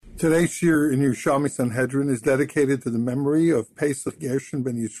Today's shir in Yerushalmi Sanhedrin is dedicated to the memory of Pesach Gershon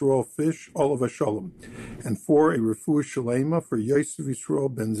ben Yisrael Fish, Olav Shalom, and for a refuah shalema for Yosef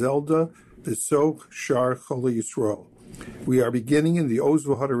Yisrael ben Zelda, the Soch Shar Choli Yisrael. We are beginning in the Oz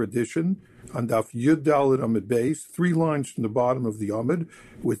V'Hadar edition on Daf Yud Dalet Amid Beis, 3 lines from the bottom of the Amid,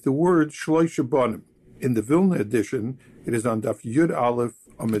 with the word Shloisha Banim. In the Vilna edition, it is on Daf Yud Aleph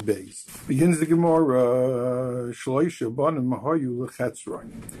Amid Beis. Begins the Gemara, Shloisha Banim Mahayu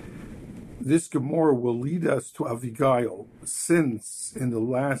L'Chetzron. This Gemara will lead us to Avigail, since in the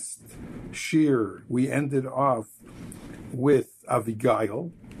last shir we ended off with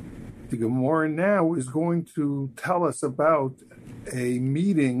Avigail. The Gemara now is going to tell us about a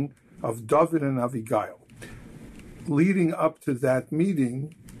meeting of David and Avigail. Leading up to that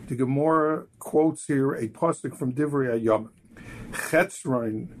meeting, the Gemara quotes here a pasuk from Divrei Hayamim.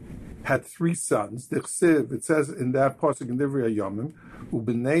 Chetzron had 3 sons. The Chsiv, it says in that pasuk in Divrei Hayamim,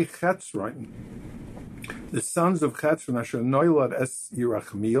 U'bnei Chetzron, the sons of Chetzron, Asher Noilad es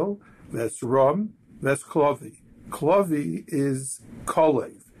Yerachmiel, Ves Ram, Ves Klovi. Klovi is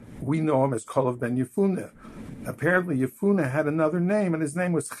Kolev. We know him as Kolev ben Yefuneh. Apparently Yefuneh had another name, and his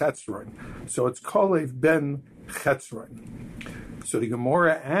name was Chetzron. So it's Kolev ben Chetzron. So the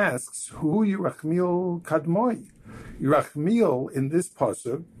Gemara asks, who Yerachmiel Kadmoi? Yerachmiel in this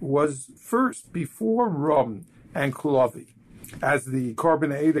pasuk was first, before Ram and Klovi. As the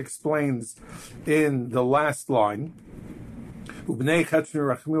Korban Eid explains in the last line, Ubnei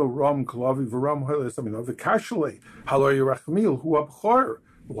Chetzron Yerachmiel Ram Klovi v'Ram Hoyles Amino v'Kashlei Halo Yerachmiel Hu Abchor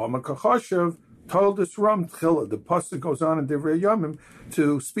Lama Kachashav told us Ram Tchila. The pasuk goes on in Divrei Hayamim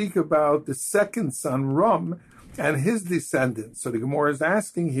to speak about the second son Ram and his descendants. So the Gemara is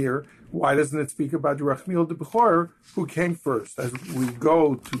asking here, why doesn't it speak about Yerachmiel the Bechor, who came first? As we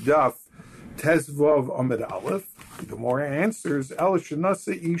go to Daf Tezvav Amid Aleph, the Gemara answers, El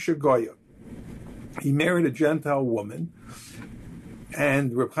Shenasa Isha Goya. He married a Gentile woman,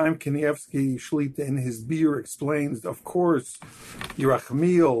 and Reb Chaim Kanievsky Shlita in his beer explains, of course,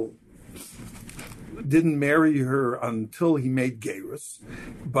 Yerachmiel didn't marry her until he made Gerus,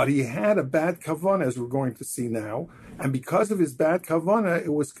 but he had a bad kavanah, as we're going to see now, and because of his bad kavanah,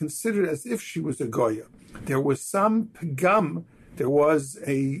 it was considered as if she was a Goya. There was some pagam, there was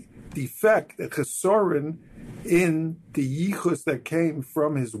a defect, a chesorin, in the yichus that came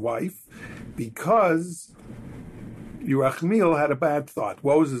from his wife, because Yerachmiel had a bad thought.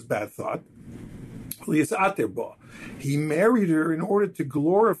 What was his bad thought? He married her in order to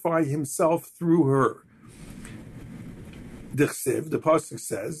glorify himself through her. The pasuk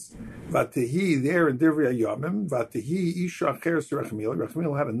says, "Vatehi," there in Divrei Hayamim, "Vatehi isha acheres Yerachmiel."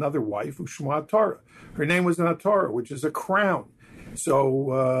 Yerachmiel had another wife, Ushma Torah. Her name was an Torah, which is a crown. So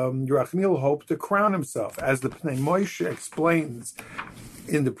Yerachmiel hoped to crown himself, as the Pnei Moshe explains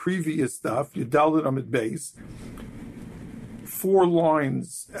in the previous stuff. Yudalit Amid Beis. 4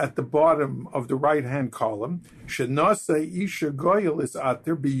 lines at the bottom of the right-hand column. Shenase isha goyel is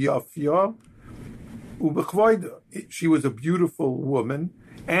ater biyafya ubechvoida. She was a beautiful woman,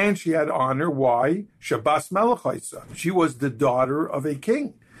 and she had honor. Why? Shabas Melech. She was the daughter of a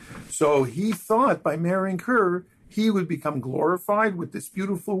king. So he thought by marrying her, he would become glorified with this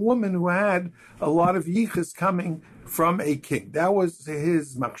beautiful woman who had a lot of yichus coming from a king. That was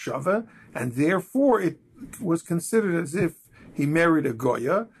his machshava, and therefore it was considered as if he married a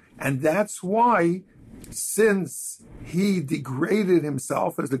Goya, and that's why, since he degraded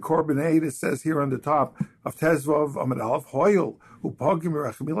himself, as the Korban Eid says here on the top of Tezvav Amid Aleph, Hoyel, who pogim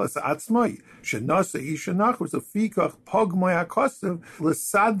Yerachmiel atzmai, shenasa ishanach was a fikach pogmai akosav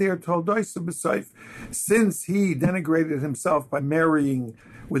l'sader toldoisa b'seif. Since he denigrated himself by marrying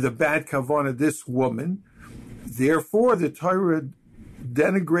with a bad kavanah this woman, therefore the Torah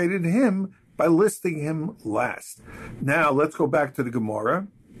denigrated him by listing him last. Now let's go back to the Gemara.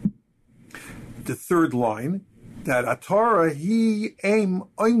 The 3rd line, that Atara he aim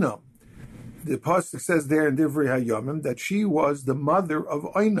oinam. The pasuk says there in Divrei Hayamim that she was the mother of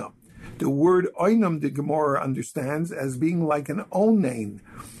Oinam. The word Oinam, the Gemara understands as being like an onain,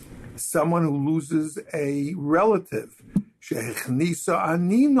 someone who loses a relative.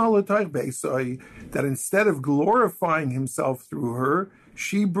 That instead of glorifying himself through her,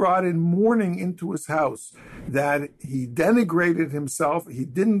 she brought in mourning into his house, that he denigrated himself. He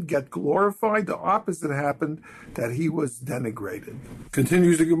didn't get glorified. The opposite happened, that he was denigrated.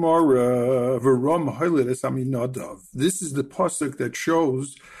 Continues the Gemara, this is the pasuk that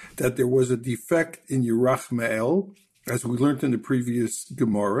shows that there was a defect in Yerachmiel, as we learned in the previous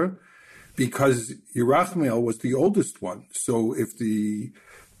Gemara, because Yerachmiel was the oldest one. So if the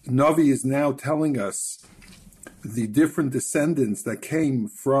Navi is now telling us the different descendants that came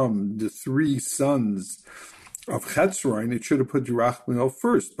from the three sons of Chetzron, it should have put Yerachmiel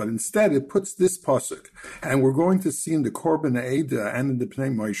first, but instead it puts this pasuk. And we're going to see in the Korban Eidah and in the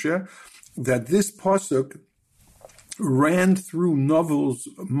Pnei Moshe that this pasuk ran through Novel's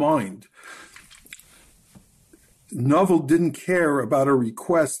mind. Novel didn't care about a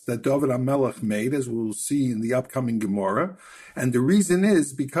request that David HaMelech made, as we'll see in the upcoming Gemara. And the reason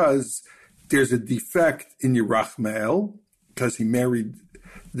is because there's a defect in Yerachmiel, because he married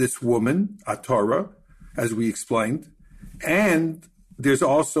this woman, Atorah, as we explained. And there's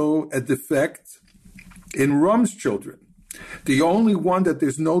also a defect in Rum's children. The only one that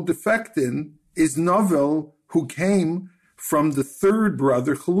there's no defect in is Novel, who came from the third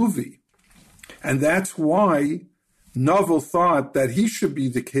brother, Chaluvi. And that's why Novel thought that he should be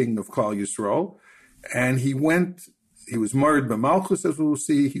the king of Klal Yisrael. And he was married by Malchus, as we'll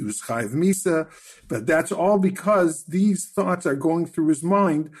see, he was Chayiv Misa, but that's all because these thoughts are going through his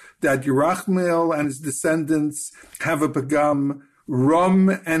mind that Yerachmiel and his descendants have a pagam, Rum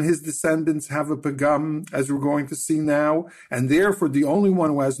and his descendants have a pagam, as we're going to see now, and therefore the only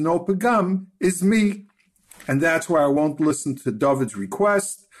one who has no pagam is me. And that's why I won't listen to David's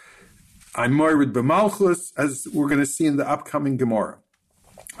request. I'm married by Malchus, as we're going to see in the upcoming Gemara.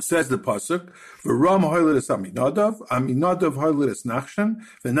 Says the pasuk, "V'Ram hoiledes Aminadav, Aminadav hoiledes Nachshon,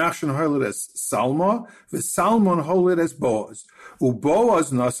 v'Nachshon hoiledes Salma, v'Salmon hoiledes Boaz,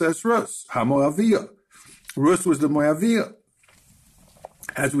 uBoaz nases Rus, haMoaviyah. Rus was the Moaviyah,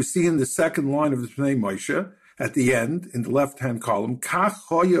 as we see in the second line of the Pnei Moshe at the end in the left-hand column. Kach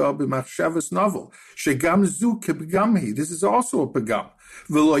hoya b'machshavas Novel, shegam zu kepgamhi. This is also a pagam.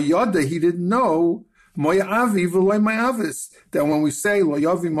 V'lo yada, he didn't know. Moyavi v'loy moyavis. That when we say lo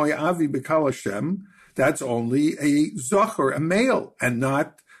yavi moyavi b'kal Hashem, that's only a zocher, a male, and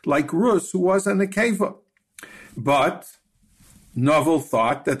not like Rus, who was a nekeva. But Novel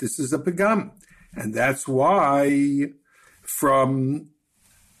thought that this is a pagam, and that's why from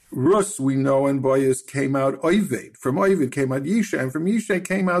Rus we know and Boaz came out Oived. From Oived came out Yisha, and from Yisha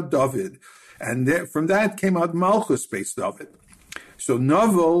came out David, and from that came out Malchus based David. So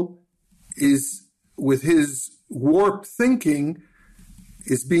Novel is, with his warped thinking,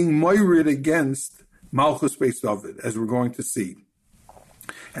 is being moirid against Malchus based David, as we're going to see.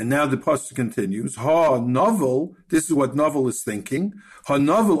 And now the pasuk continues. Ha Novel, this is what Novel is thinking. Ha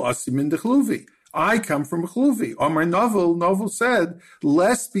Novel asim in the Chluvi. I come from Chluvi. Omar Novel said,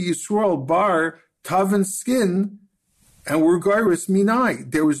 lest be Yisrael bar taven skin, and we're gairis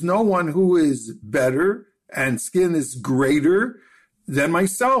minai. There is no one who is better and skin is greater than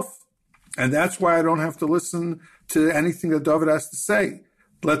myself. And that's why I don't have to listen to anything that David has to say.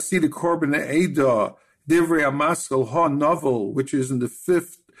 Let's see the Korban Eidah, Divrei HaMaskal Ha Novel, which is in the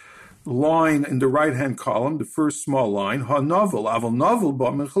fifth line in the right-hand column, the first small line. Ha Novel, Aval Novel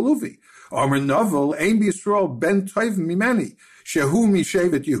Ba Min Chaluvi. Amar Novel, Ein B'Yisrael Ben Toiv Mimeni, Shehu Mi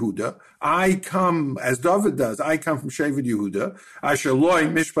Shevet Yehuda. I come, as David does, I come from Shevet Yehuda. Asher Loi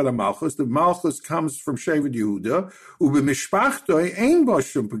Mishpat HaMalchus, the Malchus comes from Shevet Yehuda. Ube Mishpachtoi Ein Bo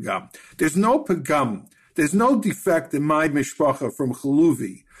Shum Pagam. There's no pagam, there's no defect in my mishpacha from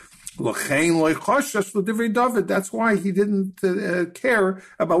Chaluvi. That's why he didn't care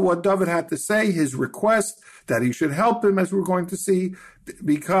about what David had to say, his request that he should help him, as we're going to see,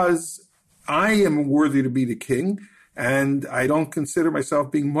 because I am worthy to be the king, and I don't consider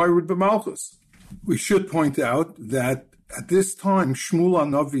myself being moirid b'malchus. We should point out that at this time, Shmuel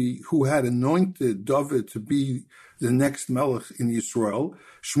HaNavi, who had anointed David to be the next Melech in Yisrael,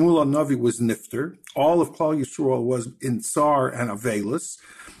 Shmuel HaNavi was Nifter. All of Klal Yisrael was in Tsar and Avelis.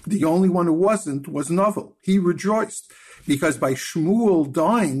 The only one who wasn't was Novel. He rejoiced because by Shmuel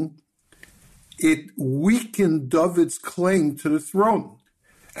dying, it weakened David's claim to the throne.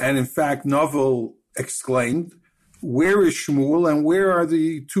 And in fact, Novel exclaimed, where is Shmuel and where are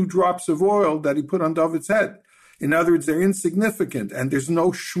the 2 drops of oil that he put on David's head? In other words, they're insignificant, and there's no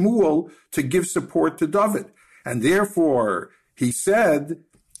Shmuel to give support to David. And therefore, he said,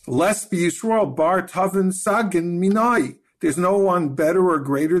 lest be Yisrael bar taven sagin minai. There's no one better or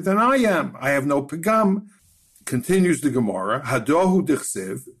greater than I am. I have no pagam. Continues the Gemara, Hadohu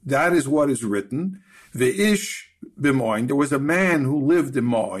dichsev, that is what is written. Ve'ish b'moin, there was a man who lived in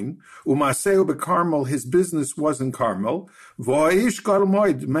Moin. Umaseu b'Carmel, his business was in Carmel. V'ish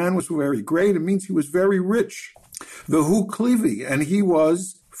garmoid, the man was very great. It means he was very rich. Vehu klivi, and he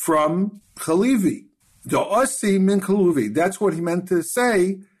was from Chalivi. Da'asi min Kluvi, that's what he meant to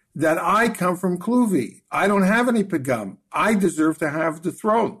say, that I come from Kluvi. I don't have any pagam. I deserve to have the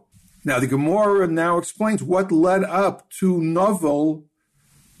throne. Now the Gemara now explains what led up to Novel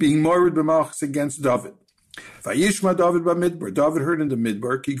being moirid b'malchus against David. Vayishma David b'midbar. David heard in the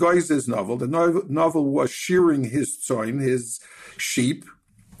midbar. Ki goyz his novel. The novel was shearing his tzoin, his sheep,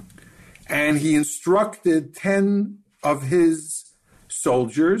 and he instructed 10 of his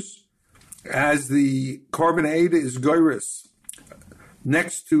soldiers, as the Korban Eidah is goyris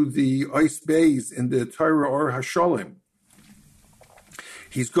next to the Ois Beis in the Torah or Hasholim.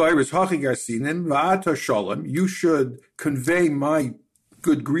 He's goyris hachi garsinim va'ata shalom. You should convey my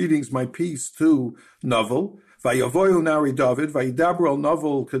good greetings, my peace to Novel. Vayavoyu nari David, vayidabru al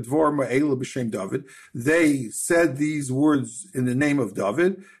Novel kedvor ma'ela b'shem David. They said these words in the name of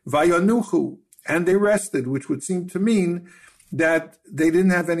David. Vayanuchu, and they rested, which would seem to mean that they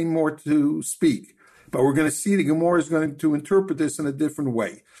didn't have any more to speak. But we're going to see the Gemara is going to interpret this in a different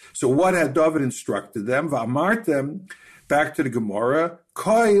way. So what had David instructed them? Va'amartem, back to the Gemara,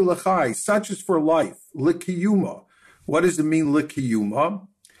 koi lechai, such is for life, likiyuma. What does it mean, likiyuma?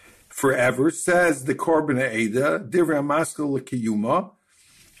 Forever, says the Korban Eidah, divrei hamaskil likiyuma.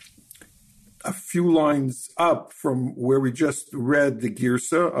 A few lines up from where we just read the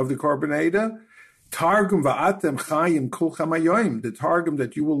Girsa of the Korban Eidah. Targum va'atem chayim kulchem hayoim. The Targum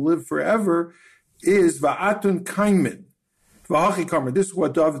that you will live forever is va'atun kaimin. V'hachi kamer. This is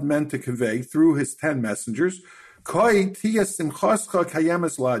what David meant to convey through his 10 messengers. Koi tia simchascha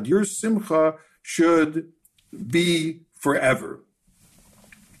kayemes lad. Your simcha should be forever.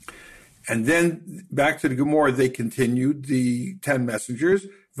 And then back to the Gemara, they continued, the 10 messengers.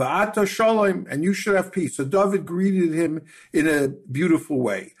 Va'ata shalom, and you should have peace. So David greeted him in a beautiful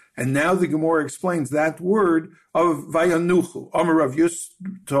way. And now the Gemara explains that word of Vayanuchu, Amar Rav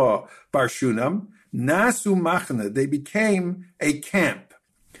Yusta bar Shunam, Nasu Machna, they became a camp.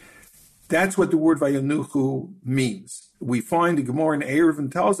 That's what the word Vayanuchu means. We find the Gemara in Eruvin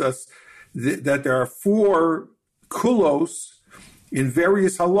tells us that there are 4 kulos in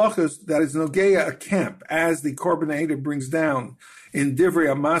various halachas that is nogeya a camp, as the Korban Eidah brings down in Divrei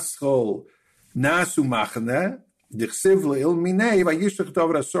Hamaschol Nasu Machna. He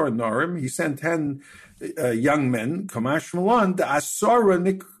sent 10 young men, Kamash Malan, the Asara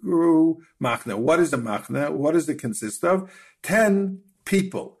Nikru Machna. What is a Machna? What does it consist of? 10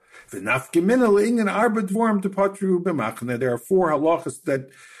 people. There are 4 halachas that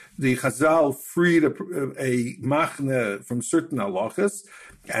the Chazal freed a Machna from certain halachas.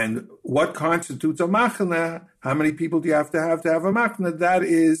 And what constitutes a Machna? How many people do you have to have a Machna? That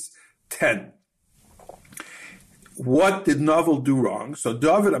is 10. What did Novel do wrong? So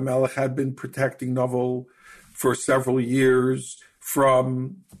David HaMelech had been protecting Novel for several years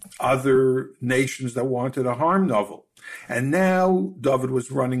from other nations that wanted to harm Novel. And now David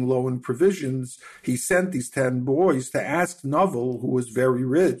was running low in provisions. He sent these 10 boys to ask Novel, who was very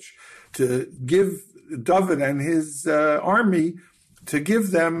rich, to give David and his army, to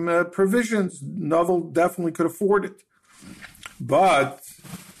give them provisions. Novel definitely could afford it. But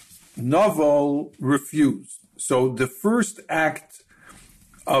Novel refused. So the first act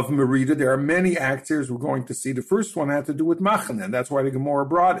of Merida, there are many acts here, as we're going to see. The first one had to do with Machana, and that's why the Gemara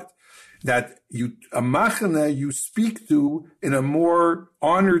brought it. That a Machana you speak to in a more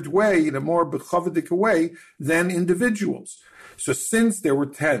honored way, in a more bechavadik way than individuals. So since there were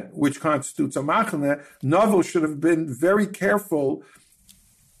 10, which constitutes a Machana, Novel should have been very careful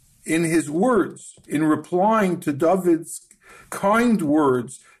in his words, in replying to David's kind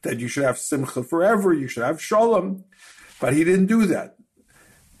words that you should have simcha forever, you should have shalom, but he didn't do that.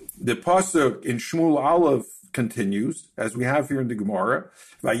 The pasuk in Shmuel Aleph continues, as we have here in the Gemara.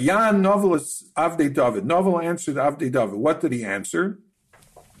 Vayan Novel is Avdei David. Novel answered Avdei David. What did he answer?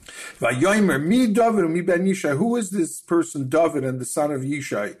 Vayomer mi David mi ben Yishai. Who is this person, David, and the son of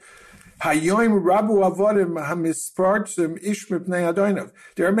Yishai? Hayoim Rabu Avodim Hamispartzim Ishmir Pnei Adoinav.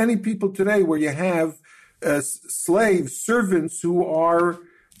 There are many people today where you have slaves, servants who are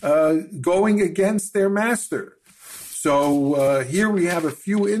going against their master. So here we have a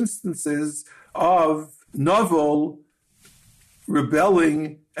few instances of Novel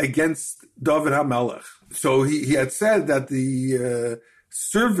rebelling against David HaMelech. So he had said that the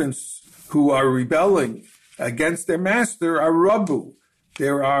servants who are rebelling against their master are Rabu.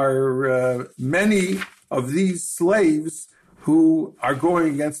 There are many of these slaves who are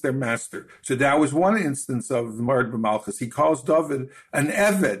going against their master. So that was one instance of Mard B'Malchus. He calls David an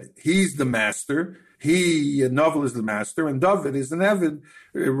Eved. He's the master. Novel is the master, and David is an Eved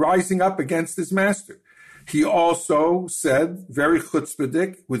rising up against his master. He also said, very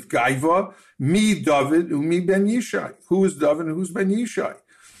chutzpahdik, with Gaiva, mi David umi ben Yishai. Who is David and who's ben Yishai?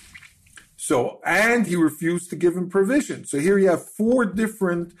 So, and he refused to give him provision. So here you have 4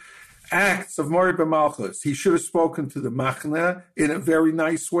 different acts of Morid B'Malchus. He should have spoken to the Machna in a very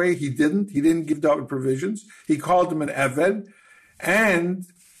nice way. He didn't. He didn't give David provisions. He called him an Eved, and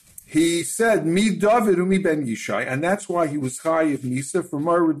he said, "Mi David umi ben Yishai," and that's why he was Chayiv Misa for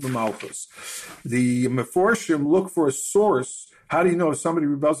Morid B'Malchus. The Meforshim look for a source. How do you know if somebody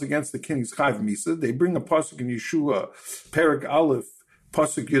rebels against the king? He's Chayiv Misa. They bring a pasuk in Yeshua, Perek Aleph,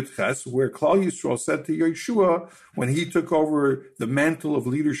 pasuk Yudches, where Klal Yisrael said to Yeshua when he took over the mantle of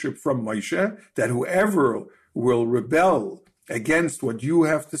leadership from Moshe, that whoever will rebel against what you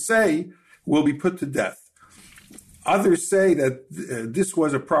have to say will be put to death. Others say that this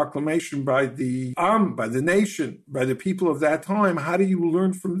was a proclamation by the by the nation, by the people of that time. How do you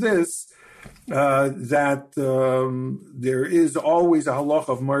learn from this that there is always a halacha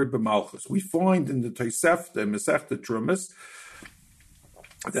of Morid B'Malchus? We find in the Tosefta, Masechta Trumas,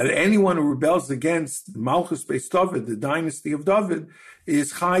 that anyone who rebels against Malchus Beis David, the dynasty of David,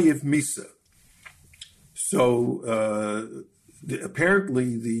 is Chayiv Misa. So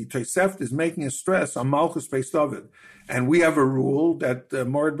apparently the Tosefta is making a stress on Malchus Beis David. And we have a rule that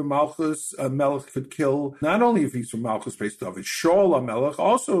Morid B'Malchus, a Melech could kill, not only if he's from Malchus Beis David, Shaul HaMelech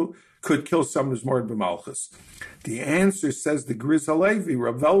also could kill someone who's Morid B'Malchus. The answer, says the Griz Halevi,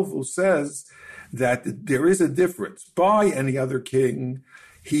 Rav Elvel says that there is a difference. By any other king,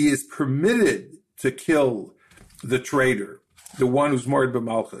 he is permitted to kill the traitor, the one who's Morid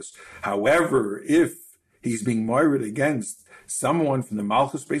B'Malchus. However, if he's being morid against someone from the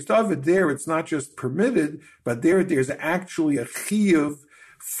Malchus Beis David, there it's not just permitted, but there's actually a chiyuv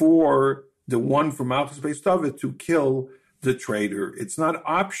for the one from Malchus Beis David to kill the traitor. It's not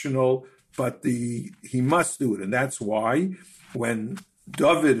optional, but he must do it. And that's why when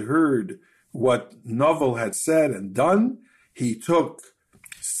David heard what Novel had said and done, he took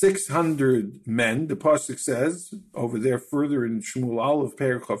 600 men, the pasuk says, over there further in Shmuel Aleph,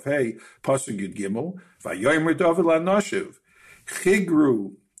 Perek Chav Hey, pasuk Yud Gimel, Vayomer David LaNashiv,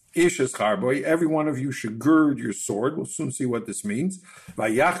 Chigru Ishas Charboy, every one of you should gird your sword. We'll soon see what this means.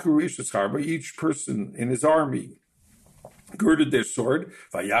 Vayachru Ishas Charboy, each person in his army girded their sword.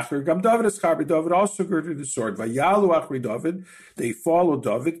 Vayachru Gam David Escharboy, David also girded his sword. Vayalu Achri David, they followed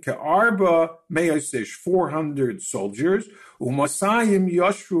David. Ke'arba Me'asish, 400 soldiers. Umasayim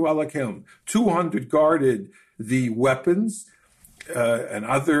Yoshru Alakim, 200 guarded the weapons and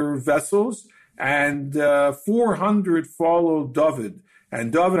other vessels, and 400 followed David.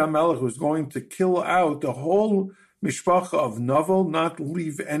 And David HaMelech was going to kill out the whole mishpacha of Novel, not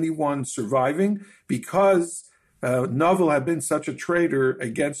leave anyone surviving, because Novel had been such a traitor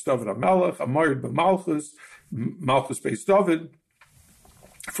against David HaMelech, a Morid B'Malchus, Malchus Beis David,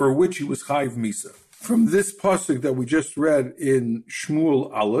 for which he was Chayiv Misa. From this pasuk that we just read in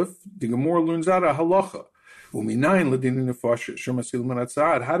Shmuel Aleph, the Gemara learns out a halacha. How do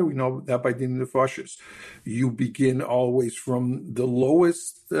we know that by din nefashis? You begin always from the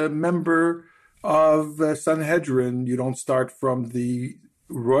lowest member of Sanhedrin. You don't start from the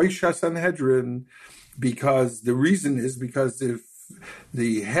Rosh Sanhedrin, because the reason is because if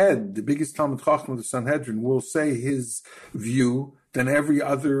the head, the biggest Talmid Chacham of the Sanhedrin, will say his view, then every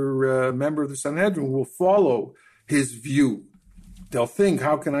other member of the Sanhedrin will follow his view. They'll think,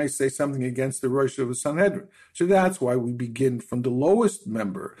 how can I say something against the Rosh of the Sanhedrin? So that's why we begin from the lowest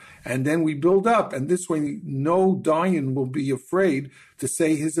member, and then we build up. And this way, no Dayan will be afraid to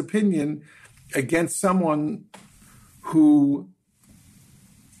say his opinion against someone who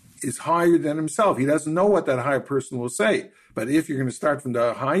is higher than himself. He doesn't know what that higher person will say. But if you're going to start from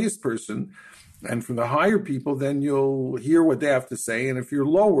the highest person and from the higher people, then you'll hear what they have to say. And if you're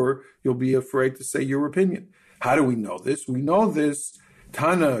lower, you'll be afraid to say your opinion. How do we know this? We know this,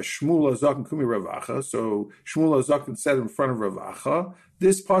 Tana Shmuel Azaken Kumi Ravacha. So Shmuel Azaken said in front of Ravacha,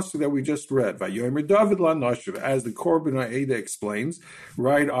 this pasuk that we just read, Vayomer David LaNashiv, as the Korban Ha'eda explains,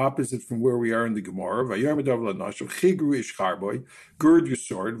 right opposite from where we are in the Gemara, Vayomer David LaNashiv, Chigru Ish Charboy, gird your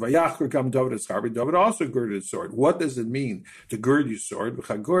sword, Vayachru Gam David Escharboy, David also girded his sword. What does it mean to gird your sword?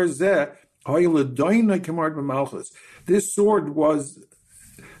 This sword was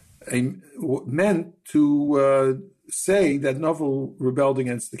meant to say that Novel rebelled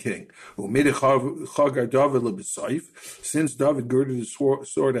against the king. Since David girded his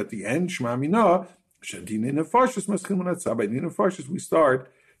sword at the end, we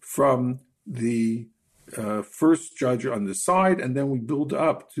start from the first judge on the side, and then we build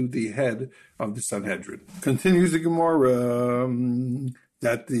up to the head of the Sanhedrin. Continues the Gemara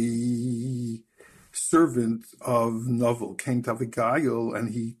that the servant of Novel came to Avigail, and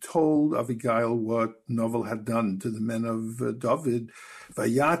he told Avigail what Novel had done to the men of David.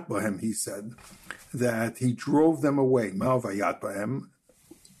 Vayat Bahem, he said, that he drove them away. Mal Vayat Bahem,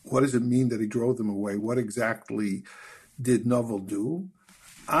 What does it mean that he drove them away? What exactly did Novel do?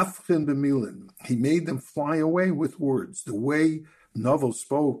 Afchen b'milin. He made them fly away with words. The way Novel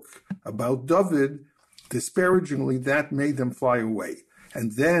spoke about David, disparagingly, that made them fly away.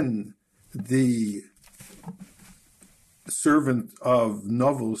 And then the servant of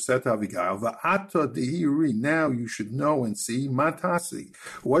Novel said to Abigail, Va'ata dehiri, now you should know and see, matasi,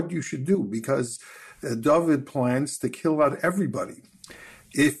 what you should do, because David plans to kill out everybody.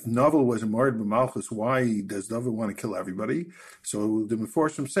 If Novel was a Mord b'Malchus, why does David want to kill everybody? So the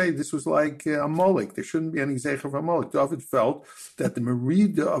Meforshim say this was like a Molech. There shouldn't be any Zecher of Amalek. David felt that the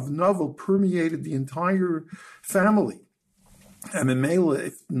Merida of Novel permeated the entire family. And Memela,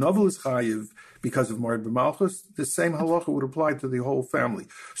 if Novel is Chayiv because of Mord b'Malchus, the same halacha would apply to the whole family.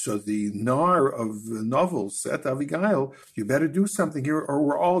 So the Nar of Novel said to Abigail, you better do something here or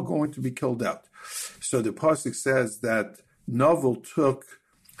we're all going to be killed out. So the Pasuk says that Novel took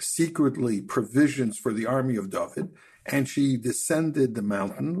secretly provisions for the army of David, and she descended the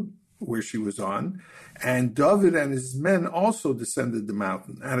mountain where she was on, and David and his men also descended the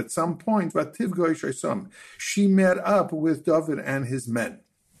mountain. And at some point, she met up with David and his men.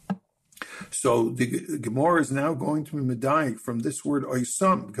 So the Gemara is now going to be medayik from this word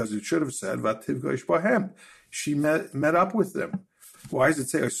oisam, because it should have said vativ goish bohem. She met up with them. Why does it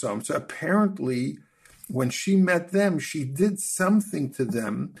say oisam? So apparently, when she met them, she did something to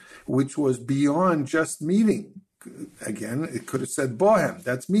them which was beyond just meeting. Again, it could have said bohem,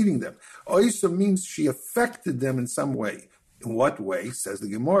 that's meeting them. Oisa means she affected them in some way. In what way? Says the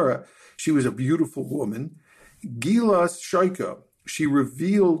Gemara, she was a beautiful woman. Gilas shaika, she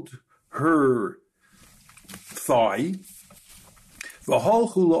revealed her thigh.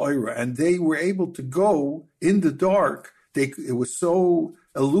 And they were able to go in the dark. It was so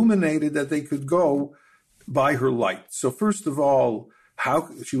illuminated that they could go by her light. So first of all, how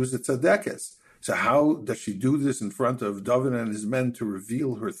she was a tzadekes. So how does she do this in front of David and his men to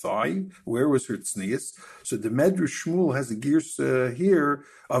reveal her thigh? Where was her tznius? So the Medrash Shmuel has a gears here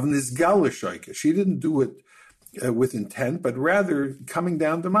of Nizgala Shaika. She didn't do it with intent, but rather coming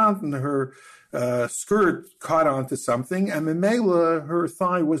down the mountain, her skirt caught onto something, and Memela, her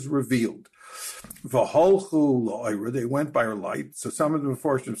thigh was revealed. They went by her light. So some of the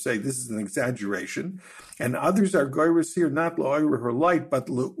Meforshim say this is an exaggeration, and others are goyres here, not la'ira, her light, but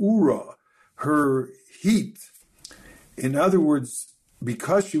le'ura, her heat. In other words,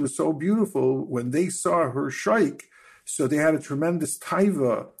 because she was so beautiful, when they saw her shaik, so they had a tremendous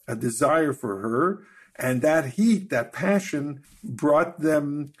taiva, a desire for her, and that heat, that passion, brought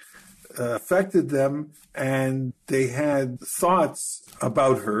them, affected them, and they had thoughts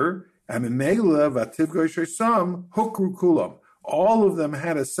about her. And hukru kulam. All of them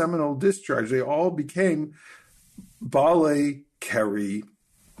had a seminal discharge. They all became bale keri.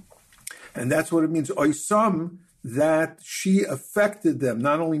 And that's what it means. Oisam, that she affected them,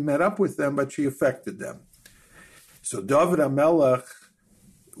 not only met up with them, but she affected them. So David HaMelech,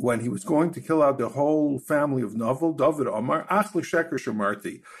 when he was going to kill out the whole family of Novel, David Omar, Ach l'sheker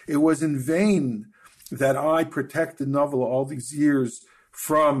shamarti. It was in vain that I protected Novel all these years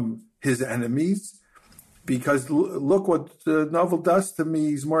from his enemies, because look what Novel does to me.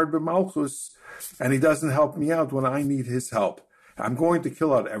 He's Mord b'Malchus, and he doesn't help me out when I need his help. I'm going to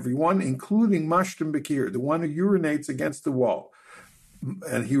kill out everyone, including Mashtim Bekir, the one who urinates against the wall.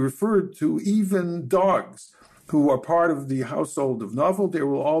 And he referred to even dogs who are part of the household of Novel. They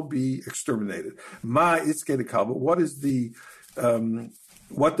will all be exterminated. Ma itzke kalba. What is the?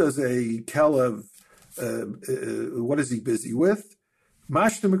 What does a kelev? What is he busy with?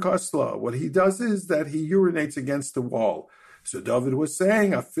 Mashtim Kasla. What he does is that he urinates against the wall. So David was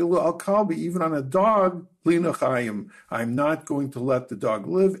saying, Afilu al kalbi, even on a dog, lina chayim. I'm not going to let the dog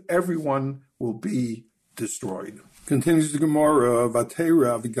live. Everyone will be destroyed. Continues the Gemara,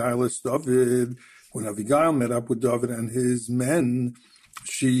 Vatera Avigailus David. When Abigail met up with David and his men,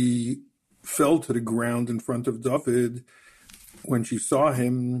 she fell to the ground in front of David when she saw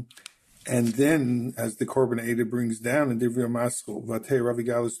him. And then, as the Korban Eda brings down in Divrei Maskil, Vatei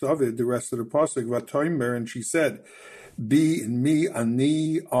Ravigalis David, the rest of the pasuk, Vatoimer, and she said, "Be in me,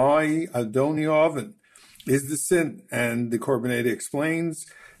 ani, I, Adoni Oven," is the sin. And the Korban Eda explains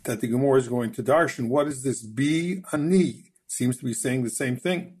that the Gemara is going to darshan. What is this? Be ani. Seems to be saying the same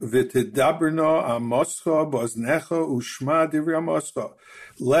thing. V'tidaberna amoscha boznecha ushma divrei amoscha.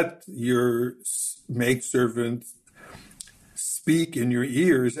 Let your maidservant speak in your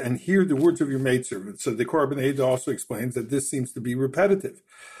ears and hear the words of your maidservant. So the Korban Eda also explains that this seems to be repetitive.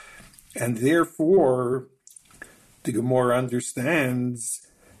 And therefore, the Gemara understands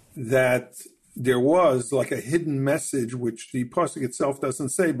that there was like a hidden message which the pasuk itself doesn't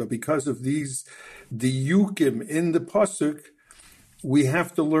say, but because of these diyukim in the pasuk, we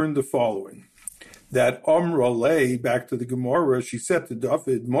have to learn the following. That Amra lay, back to the Gemara, she said to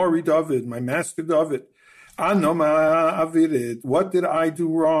David, Mori David, my master David, Anoma avirid, what did I do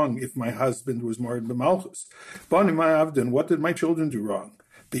wrong if my husband was married b'malchus? Bani my avdin, what did my children do wrong?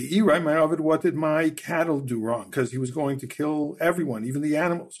 Be'irai my avid, what did my cattle do wrong? Because he was going to kill everyone, even the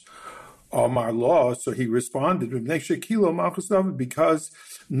animals. Amar law, so he responded, because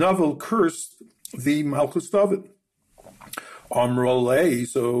Naval cursed the Malchus David. Amrolei,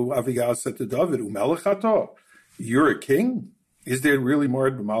 so Avigal said to David, Umelechato, you're a king? Is there really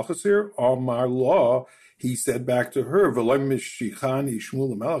Mored b'Malchus here? Amar law, he said back to her, didn't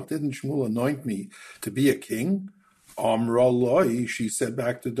Shmuel anoint me to be a king? Amroloi, she said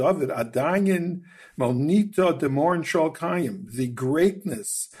back to David, Adayin monita demorn shalkayim, the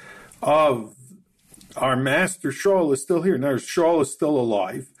greatness of our master Shaul is still here. Now Shaul is still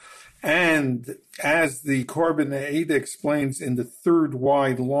alive. And as the Korban Ada explains in the third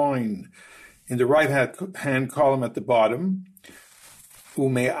wide line, in the right-hand column at the bottom,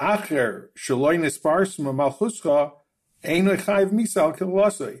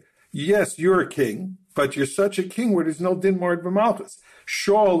 yes, you're a king, but you're such a king where there's no din moed b'malchus.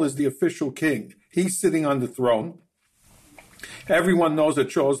 Shaul is the official king. He's sitting on the throne. Everyone knows that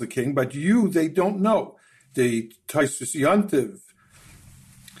Shaul is the king, but they don't know. The Taisus Yontiv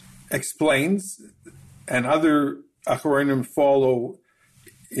explains, and other Acharonim follow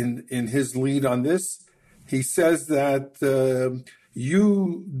in his lead on this. He says that David,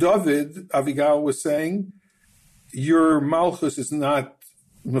 Avigal was saying, your Malchus is not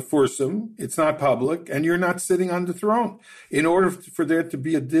Mefursim, it's not public, and you're not sitting on the throne. In order for there to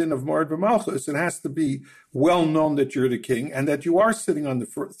be a din of Moed b'Malchus, it has to be well known that you're the king and that you are sitting on the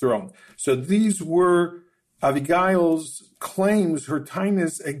throne. So these were Avigail's claims, her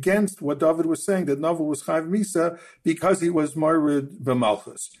tinus against what David was saying, that Naval was Chayv Misa because he was Moed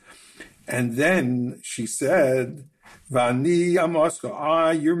b'Malchus. And then she said, Vani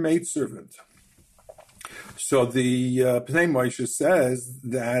Amoska, your maidservant. So the Pnei Moshe says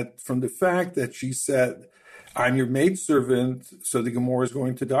that from the fact that she said, I'm your maidservant, so the Gemara is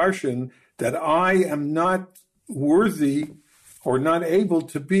going to darshan, that I am not worthy or not able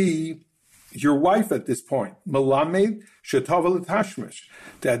to be your wife at this point. Melamed shetavel tashmish,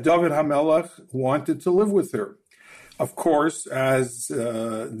 that David HaMelech wanted to live with her. Of course, as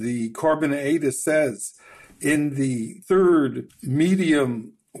the Korban Ada says, in the third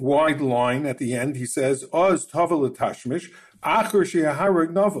medium wide line at the end, he says, Oz tavel tashmish, achar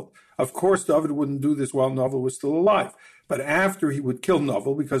she'ahareg Naval. Of course, David wouldn't do this while Naval was still alive. But after he would kill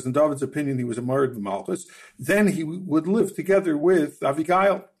Naval, because in David's opinion he was a Moed b'Malchus, then he would live together with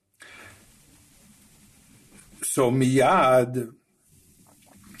Avigail. So miyad,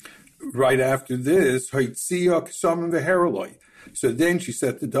 right after this, so then she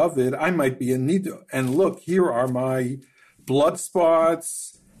said to David, I might be a nida, and look, here are my blood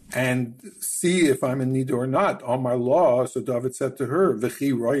spots, and see if I'm a nida or not on my law. So David said to her,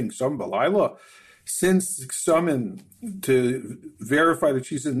 V'chi roing some balayla, since summon to verify that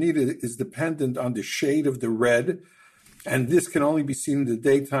she's a nida is dependent on the shade of the red, and this can only be seen in the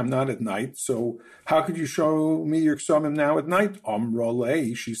daytime, not at night. So how could you show me your summon now at night?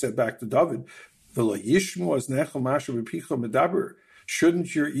 Amrolei, she said back to David,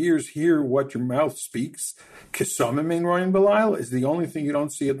 shouldn't your ears hear what your mouth speaks? Kesamim mein royin b'layla is the only thing you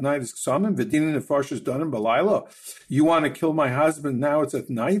don't see at night is kesamim. V'dinin nefashos danim b'layla. You want to kill my husband, now it's at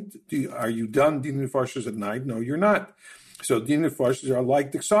night? Are you done dinin nefashos at night? No, you're not. So dinin nefashos are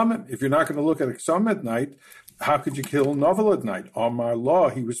like the kesamim. If you're not going to look at a kesamim at night, how could you kill Naval at night? Amar law,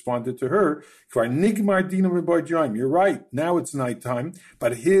 he responded to her, you're right, now it's nighttime,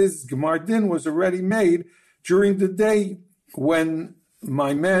 but his Gemar Din was already made during the day when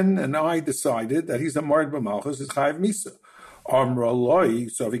my men and I decided that he's a Moed b'Malchus, is Chayv Misa. Amar law,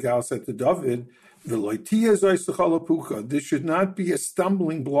 so Avigal said to David, this should not be a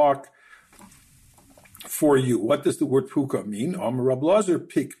stumbling block for you. What does the word puka mean? Amar Rab Lazar,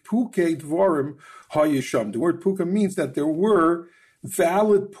 pik puke dvorim hayisham. The word puka means that there were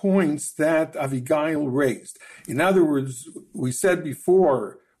valid points that Avigail raised. In other words, we said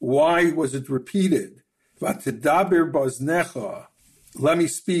before, why was it repeated? V'tedaber baznecha, let me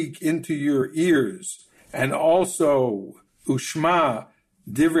speak into your ears, and also ushma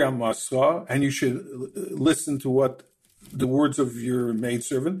divrei masra, and you should listen to what the words of your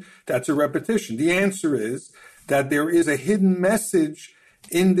maidservant. That's a repetition. The answer is that there is a hidden message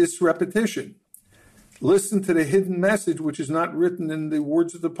in this repetition. Listen to the hidden message, which is not written in the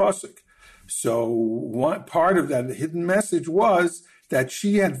words of the pasuk. So one part of that hidden message was that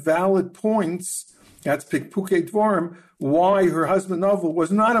she had valid points, that's Pikpukei Dvorim, why her husband Novel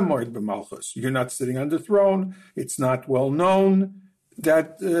was not a Moed B'Malchus. You're not sitting on the throne. It's not well known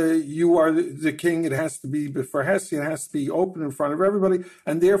that you are the king. It has to be before Hesi. It has to be open in front of everybody,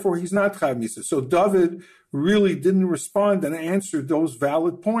 and therefore he's not Chayav Misa. So David really didn't respond and answered those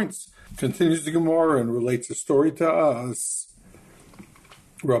valid points. Continues the Gemara and relates a story to us.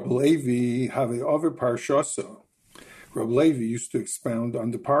 Rabbi Levi have over Parshasa. Rabbi Levi used to expound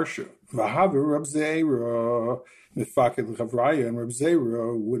on the Parsha. V'have Rab Zeira Mefaked Chavraya, and Rab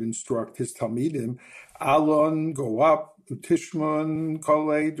Zeira would instruct his Talmidim, Alon, go up, Tishman,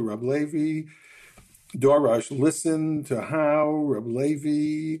 Kolei, to Rab Levi, Dorash, listen to how Rab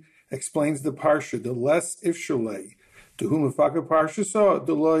Levi explains the Parsha, the less Ifshalei, to whom Mefaked Parsha saw,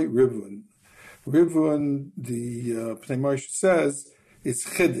 Deloi Rivun. Rivun, the Pnei Moshe says, it's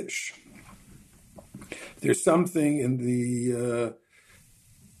Chiddush. There's something in the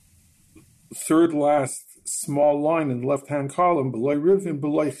third last small line in the left-hand column, Beloi Rivin,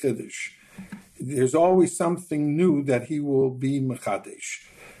 Beloi Chiddush. There's always something new that he will be Mechadesh.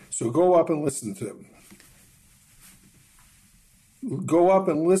 So go up and listen to him. Go up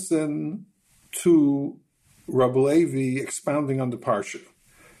and listen to Rabbi Levi expounding on the Parsha.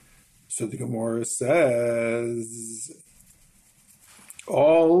 So the Gemara says,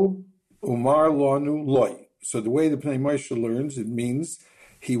 all Umar Lanu Loi. So the way the Pnei Moshe learns, it means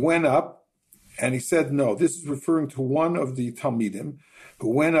he went up and he said no. This is referring to one of the Talmidim who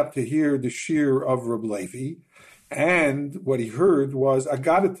went up to hear the shir of Reb Levi, and what he heard was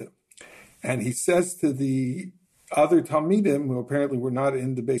Agadata. And he says to the other Talmidim, who apparently were not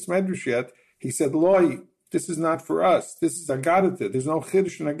in the Beis Medrash yet, he said, Loi, this is not for us. This is Agadata. There's no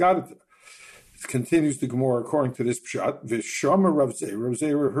Chiddush in Agadata. Continues the Gemara according to this pshat. V'shama Rav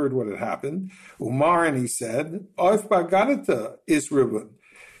Zeira heard what had happened. Umar, and he said, Oif ba'agadata is Ribun.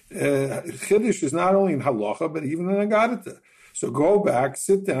 Chiddush is not only in halacha, but even in agadata. So go back,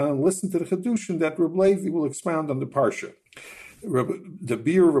 sit down, and listen to the Chidushim that Reb Levi will expound on the Parsha. The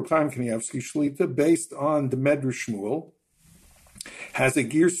beer of Reb Chaim Kanievsky Shlita, based on the Medrash Shmuel, has a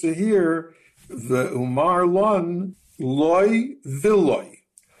girsa here, the Umar Lon, Loi Viloi.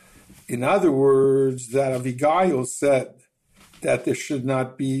 In other words, that Avigail said that there should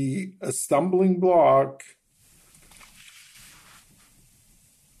not be a stumbling block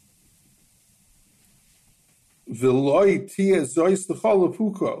this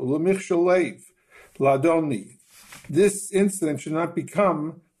incident should not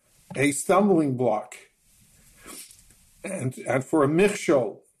become a stumbling block and for a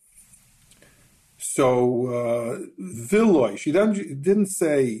michshol. So, viloi, she didn't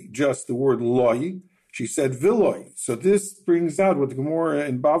say just the word loi, she said viloi. So this brings out what the Gemara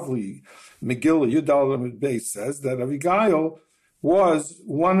in Bavli, Megillah, Yudal Beis says, that Avigail was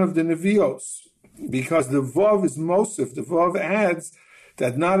one of the Nevios, because the Vav is Mosif. The Vav adds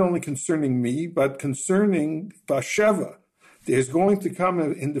that not only concerning me, but concerning Bathsheba. There's going to come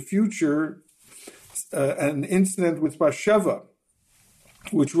in the future an incident with Bathsheba,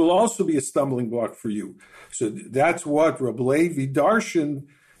 which will also be a stumbling block for you. So that's what Reb Levi darshan,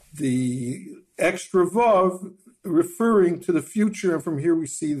 the extra Vav, referring to the future. And from here we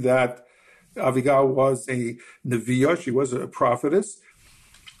see that Avigail was a Neviah, she was a prophetess.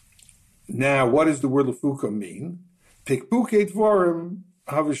 Now, what does the word Lefuka mean? Pikpukei Dvorim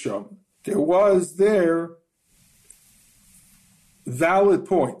Havisham. There was there valid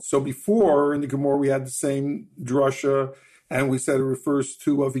points. So before in the Gemara we had the same drasha, and we said it refers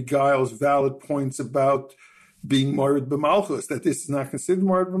to Avigail's valid points about being Moed B'Malchus, that this is not considered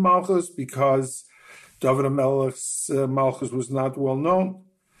Moed B'Malchus because David HaMelech's Malchus was not well known,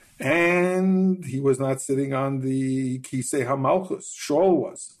 and he was not sitting on the Kisei HaMalchus. Shaul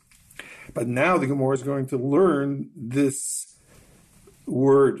was. But now the Gemara is going to learn this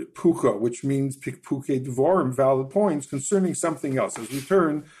word puka, which means pikpukei dvorim, valid points, concerning something else. As we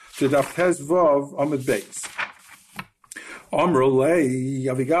turn to Daf Tes Vav Amud Beis. Amrolei,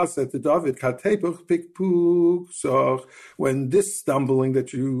 Avigail said to David, Katepuch pikpuk. So when this stumbling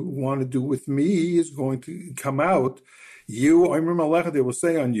that you want to do with me is going to come out, you, Omer Malecha, they will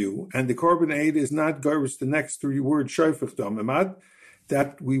say on you, and the Korban Eid is not Gairus, the next three words, Shofech Dam,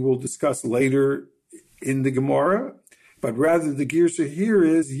 that we will discuss later in the Gemara, but rather the girsa here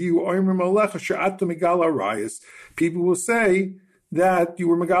is, you Omer Malecha Sha'ata Megala Arayas. People will say that you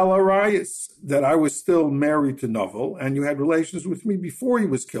were Megala Arayas, that I was still married to Novel, and you had relations with me before he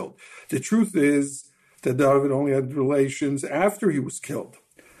was killed. The truth is that David only had relations after he was killed.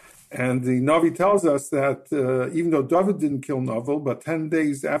 And the Navi tells us that even though David didn't kill Novel, but 10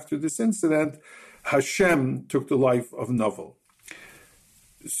 days after this incident, Hashem took the life of Novel.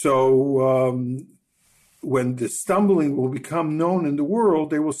 So when the stumbling will become known in the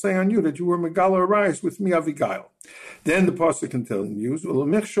world, they will say on you that you were Megala Arise with me, Avigail. Then the pasuk continues,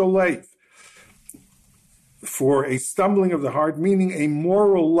 for a stumbling of the heart, meaning a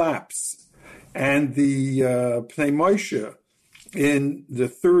moral lapse. And the Pnei Moshe in the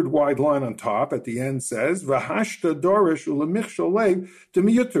third wide line on top at the end says, V'hashta dorish u'lemichshol leiv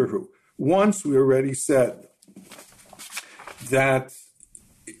demiyuterhu. Once we already said that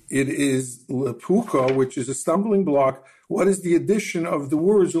it is lepuka, which is a stumbling block. What is the addition of the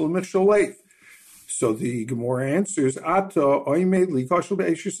words u'lemichshol leiv? So the Gemara answers, Ata oimed likashul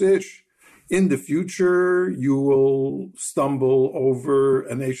be'eshes ish. In the future, you will stumble over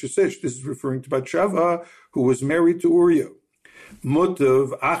an eshes ish. This is referring to Bathsheba, who was married to Uriah.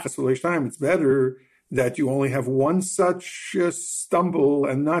 Mutav achas v'leishtaim. It's better that you only have one such stumble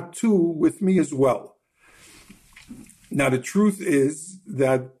and not two with me as well. Now, the truth is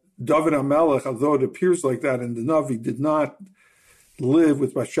that David HaMelech, although it appears like that in the Navi, did not live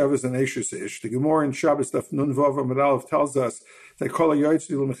with Bathsheba's and Eshes Ish. The Gemara in Shabbos Daf Nun Vav Amud Aleph tells us that Kol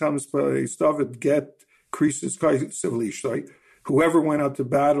HaYotzei L'Milchemes B'Eis David get Krisis Kaisev L'Ishtoi. Whoever went out to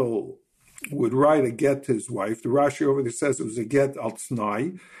battle would write a get to his wife. The Rashi over there says it was a get al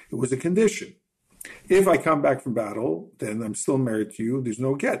t'nai. It was a condition. If I come back from battle, then I'm still married to you. There's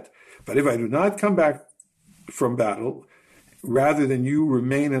no get. But if I do not come back from battle, rather than you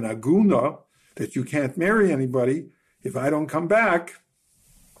remain an aguna, that you can't marry anybody, if I don't come back,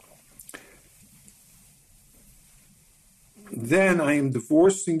 then I am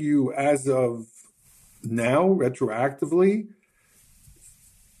divorcing you as of now, retroactively,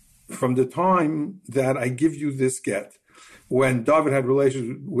 from the time that I give you this get. When David had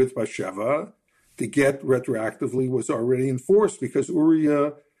relations with Bathsheba, the get retroactively was already enforced because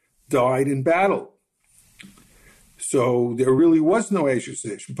Uriah died in battle. So there really was no Eshes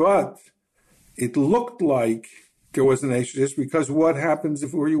Ish, but it looked like there was an Eshes Ish because what happens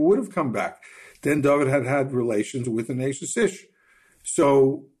if Uriah would have come back? Then David had had relations with an Eshes Ish.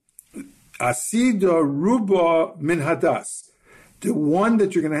 So, Asida Ruba Min Hadas, the one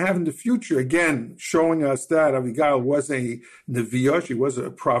that you're going to have in the future, again, showing us that Abigail was a Neviah, she was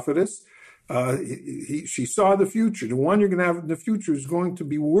a prophetess. She saw the future. The one you're going to have in the future is going to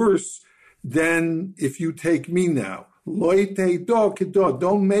be worse than if you take me now.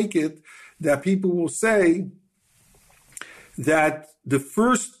 Don't make it that people will say that the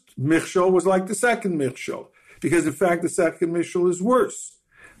first Michshol was like the second Michshol, because in fact the second Michshol is worse.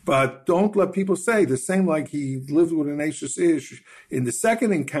 But don't let people say the same like he lived with an Eshes Ish in the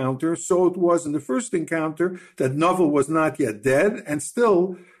second encounter, so it was in the first encounter that Novel was not yet dead, and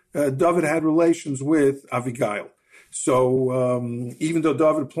still David had relations with Abigail. So even though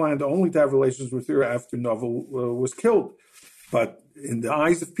David planned only to have relations with her after Novel was killed, but in the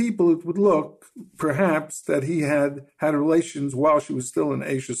eyes of people it would look perhaps that he had relations while she was still an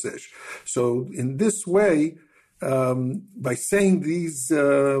Eshes Ish. So in this way, by saying these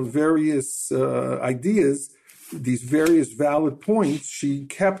various ideas, these various valid points, she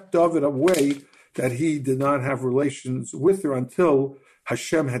kept David away that he did not have relations with her until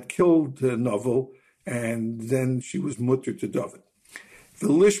Hashem had killed Novel, and then she was mutter to David. The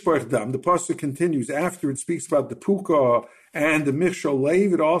Lishbarch Dam, the pasuk continues, after it speaks about the Puka and the Michshol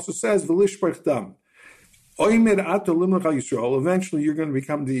Leiv, it also says, the Lishbarch Dam. Eventually you're going to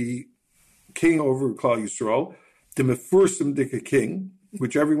become the king over Klal Yisrael, the Mefursim Dika king,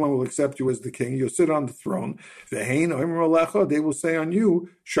 which everyone will accept you as the king. You'll sit on the throne. They will say on you,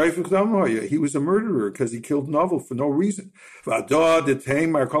 he was a murderer because he killed Novel for no reason. That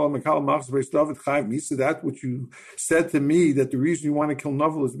which you said to me, that the reason you want to kill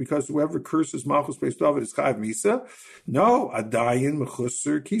Novel is because whoever curses Malchus Beis David is Chayv Misa. No, Adayin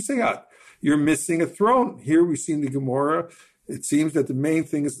Mechusser Kiseyat. You're missing a throne. Here we see in the Gemara, it seems that the main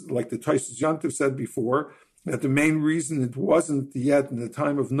thing is, like the Taisus Yantiv said before, that the main reason it wasn't yet in the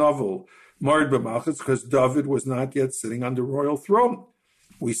time of Novel, Mard B'Malchus, because David was not yet sitting on the royal throne.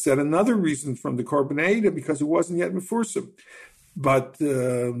 We said another reason from the Korban Eidah, because it wasn't yet Mefursim. But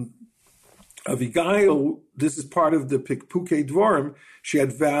Abigail, this is part of the Pikpukei Dvarim, she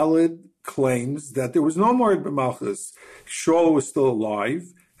had valid claims that there was no Mard B'Malchus. Shaul was still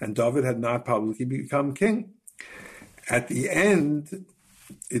alive, and David had not publicly become king. At the end,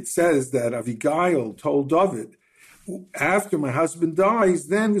 it says that Abigail told David, after my husband dies,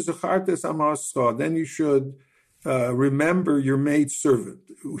 then you should remember your maid servant.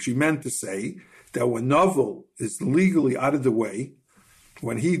 She meant to say that when Novel is legally out of the way,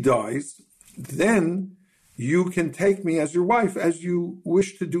 when he dies, then you can take me as your wife, as you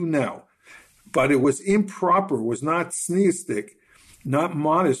wish to do now. But it was improper, was not sneistic, not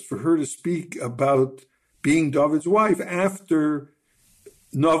modest for her to speak about being David's wife after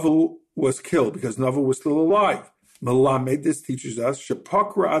Novel was killed, because Novel was still alive. Melamed, this teaches us,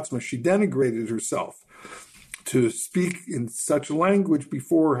 Shepakra Atzma, she denigrated herself to speak in such language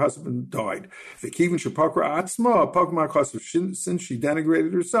before her husband died. V'kivin Shepakra Atzma, Pagma Chasav, since she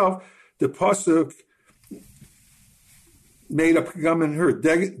denigrated herself, the Pasuk made a pagam in her,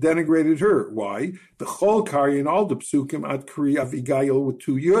 denigrated her. Why? The Chol Kari and all the psukim at Kri Avigail with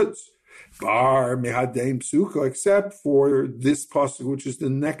 2 yuds. Bar Mehadeim Psuka, except for this pasuk, which is the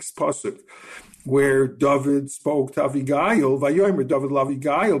next pasuk, where David spoke to Avigail, Vayomer David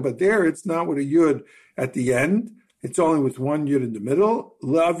Lavigail, but there it's not with a yud at the end, it's only with 1 yud in the middle,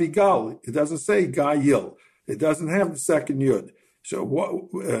 Lavigal. It doesn't say Gayil. It doesn't have the second yud. So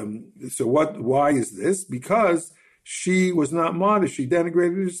what? Why is this? Because she was not modest. She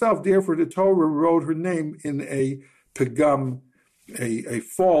denigrated herself. Therefore, the Torah wrote her name in a pagam, a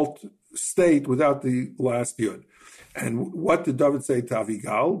fault state without the last yud. And what did David say to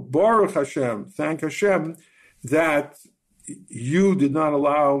Avigal? Baruch Hashem, thank Hashem that you did not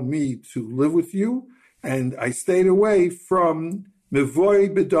allow me to live with you, and I stayed away from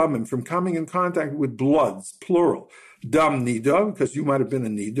mevoy bedamim, from coming in contact with bloods, plural. Dam nida, because you might have been a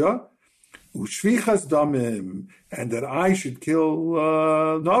nida. Ushvichas damim, and that I should kill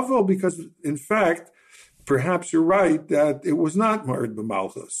Novel, because in fact, perhaps you're right that it was not Marid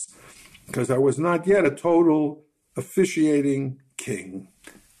b'Malchus, because I was not yet a total officiating king.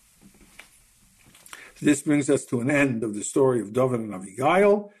 This brings us to an end of the story of David and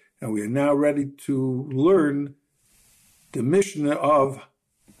Abigail, and we are now ready to learn the Mishnah of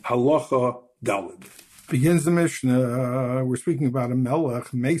Halacha Daled. Begins the Mishnah. We're speaking about a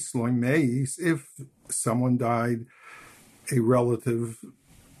melech, meis loy meis, if someone died, a relative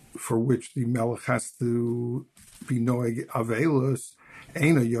for which the melech has to be noeg avelus,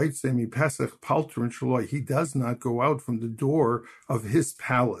 eina yotzei mi pesach paltrin shaloi. He does not go out from the door of his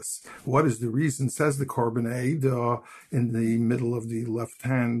palace. What is the reason? Says the Korban Eida in the middle of the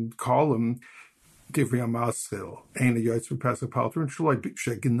left-hand column, Divrei HaMaschil, eina yotzei mi pesach paltrin shaloi,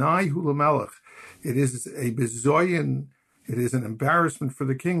 shegnai hu lamelech. It is a bezoyan, it is an embarrassment for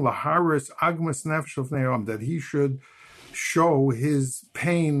the king, laharis agmas nefesh of ne'am, that he should show his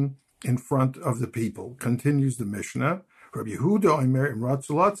pain in front of the people. Continues the Mishnah. Rabbi Yehuda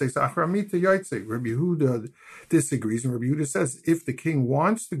disagrees, and Rabbi Yehuda says if the king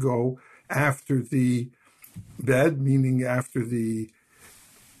wants to go after the bed, meaning after the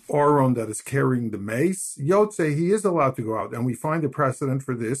Aron that is carrying the mace, Yotze, he is allowed to go out. And we find a precedent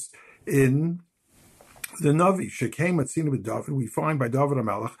for this in the Navi. Shekem Atzina with David, we find by David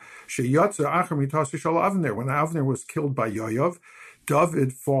HaMelech, Sheyotze Acher Mitasi Shal Avner. When Avner was killed by Yoav,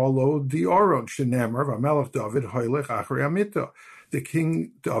 David followed the Aron. Shenemar Vamelech David Hoylech Acher Amita. The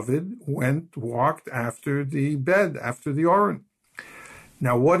king David walked after the bed, after the Aron.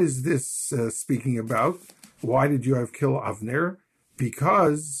 Now, what is this speaking about? Why did Yoav kill Avner?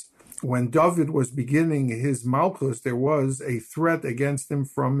 Because when David was beginning his Malchus, there was a threat against him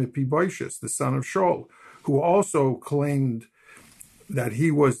from Mephibosheth, the son of Shaul, who also claimed that he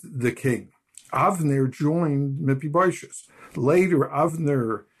was the king. Avner joined Mephibosheth. Later,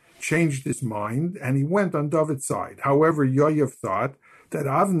 Avner changed his mind and he went on David's side. However, Yoav thought that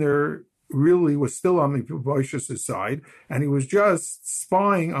Avner really was still on Mephibosheth's side and he was just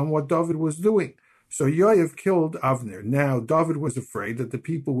spying on what David was doing. So Yoav killed Avner. Now, David was afraid that the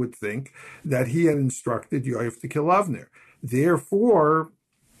people would think that he had instructed Yoav to kill Avner. Therefore,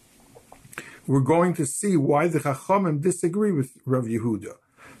 we're going to see why the Chachamim disagree with Rav Yehuda.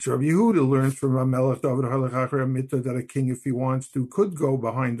 So Rav Yehuda learns from Melech David that a king, if he wants to, could go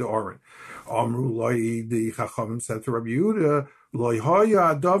behind the Aron. Amru Loi, the Chachamim said to Rav Yehuda, the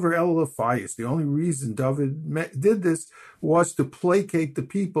only reason David did this was to placate the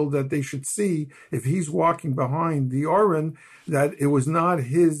people, that they should see, if he's walking behind the Aron, that it was not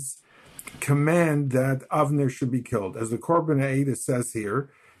his command that Avner should be killed. As the Korban Eida says here,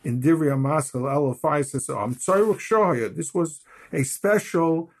 in Divrei HaMaschil Elafai says, this was a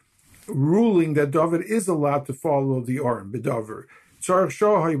special ruling that David is allowed to follow the Aron, B'davar. For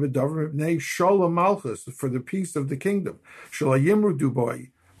the peace of the kingdom. The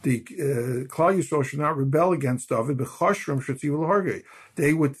Klal Yisrael should not rebel against David.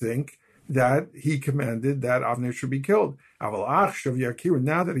 They would think that he commanded that Avner should be killed. Now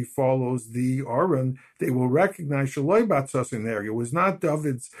that he follows the Aron, they will recognize it was not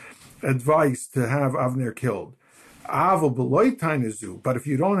David's advice to have Avner killed. But if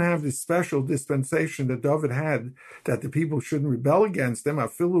you don't have this special dispensation that David had, that the people shouldn't rebel against them,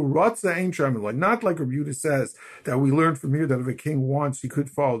 not like Rabbi Yehuda says, that we learned from here that if a king wants, he could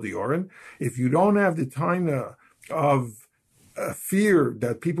follow the Oren. If you don't have the taina of fear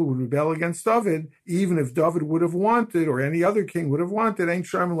that people would rebel against David, even if David would have wanted, or any other king would have wanted,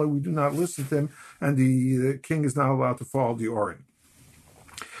 we do not listen to him, and the king is not allowed to follow the Oren.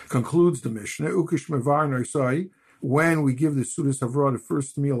 Concludes the Mishnah, Ukish Mevar Noisai, when we give the Sudas Havrah, the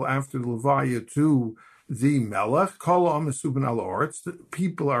first meal after the Levaya, to the Melech, Kala Amasubin al Oretz, the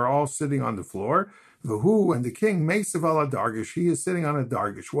people are all sitting on the floor. Vahu, and the king, Mesav al Dargish, he is sitting on a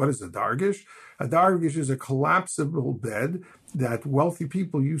Dargish. What is a Dargish? A Dargish is a collapsible bed that wealthy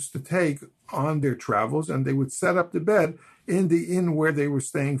people used to take on their travels, and they would set up the bed in the inn where they were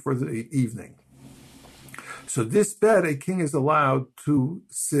staying for the evening. So this bed, a king is allowed to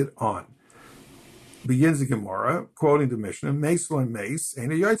sit on. Begins the Gemara, quoting the Mishnah, Meis lo meis,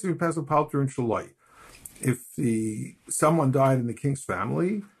 and a yaitz v'pesel palter and shaloi. If someone died in the king's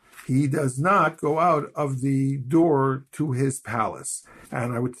family, he does not go out of the door to his palace.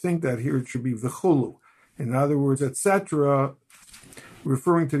 And I would think that here it should be v'chulu. In other words, etc.,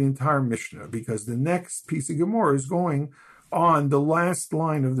 referring to the entire Mishnah, because the next piece of Gemara is going on the last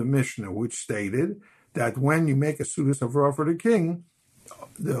line of the Mishnah, which stated that when you make a Sudas Havrah for the king,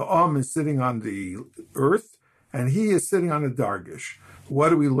 the is sitting on the earth, and he is sitting on a Dargish. What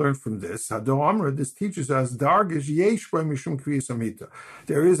do we learn from this? Hado Amra, this teaches us, Dargish yesh by mishum kriyas amita.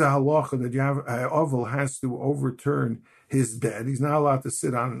 There is a halacha that you have, Oval has to overturn his bed. He's not allowed to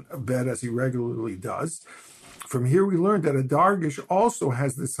sit on a bed as he regularly does. From here we learned that a Dargish also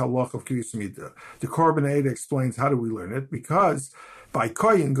has this halacha of kriyas amita. The Korban Eidah explains how do we learn it, because by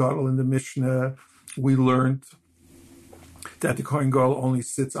Kohen Gadol in the Mishnah, we learned that the Kohen Gadol only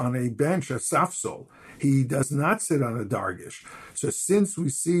sits on a bench, a safsol. He does not sit on a Dargish. So since we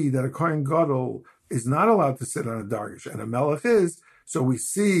see that a Kohen Gadol is not allowed to sit on a Dargish, and a Melech is, so we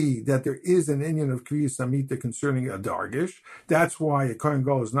see that there is an inyan of Kriyas Amita concerning a Dargish. That's why a Kohen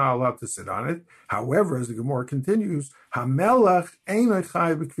Gadol is not allowed to sit on it. However, as the Gemara continues, HaMelech einoi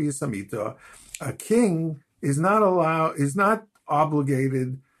chai b'Kriyas Amita. A king is not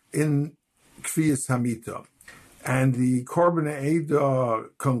obligated in Kriyas Hamita. And the Korban Eidah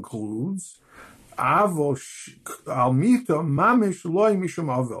concludes,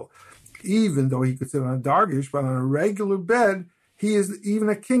 even though he could sit on a Dargish, but on a regular bed, even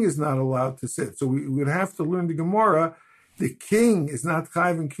a king is not allowed to sit. So we would have to learn the Gemara, the king is not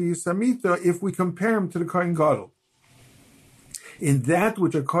chayv in Kriyas Hamita if we compare him to the Kohen Gadol. In that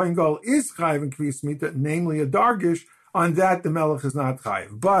which a Kohen Gadol is chayv in Kriyas Hamita, namely a Dargish, on that the Melech is not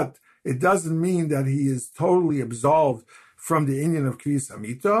chayv. But it doesn't mean that he is totally absolved from the inyan of Kriyas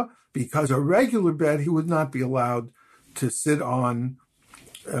Hamita, because a regular bed he would not be allowed to sit on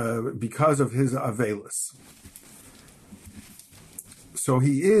because of his avelus. So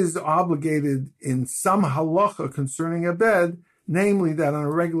he is obligated in some halacha concerning a bed, namely that on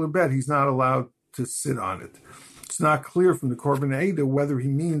a regular bed he's not allowed to sit on it. It's not clear from the Korban Eidah whether he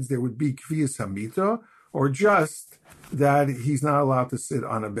means there would be Kriyas Hamita or just that he's not allowed to sit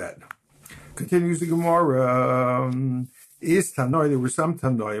on a bed. Continues the Gemara. Is Tanoi, there were some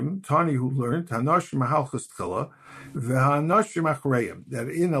Tanoim, Tani who learned, Hanoshim Mahalchus Tchila, V'Hanoshim Achreim, that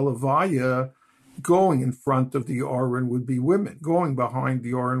in a Levaya, going in front of the Aron would be women, going behind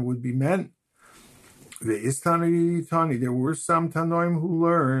the Aron would be men. Tani, there were some Tanoim who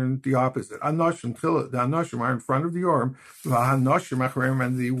learned the opposite. Anoshim Tchila, the Anoshim are in front of the Aron, V'Hanoshim Achreim,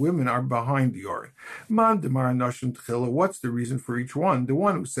 and the women are behind the Aron. Man Demar Anoshim Tchila, what's the reason for each one? The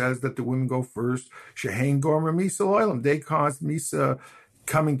one who says that the women go first, Shehain Gomer Misa Loilam, they caused Misa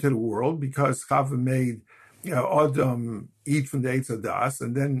coming to the world because Chava made Adam eat from the Eitz Hadas,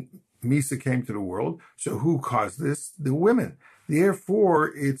 and then Misa came to the world. So who caused this? The women.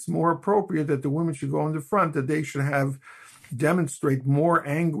 Therefore, it's more appropriate that the women should go in the front, that they should demonstrate more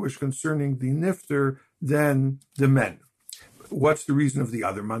anguish concerning the nifter than the men. What's the reason of the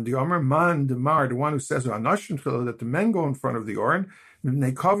other? Man Demar, the one who says that the men go in front of the Oren,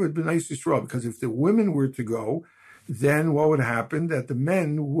 they covered b'nais Yisrael, because if the women were to go, then what would happen? That the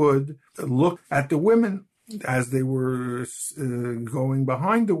men would look at the women as they were going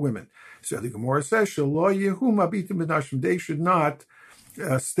behind the women. So the Gemara says, they should not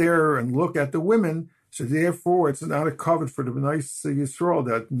stare and look at the women. So therefore, it's not a covet for the B'nai Yisrael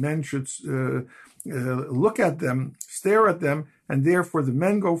that men should look at them, stare at them, and therefore the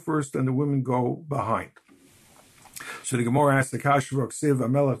men go first and the women go behind. So the Gemara asks the Kashavok Siv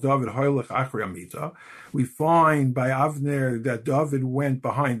Amelech David Hoylech Achri Amita. We find by Avner that David went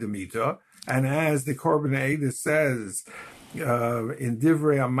behind the Mita. And as the Korban Eidah says in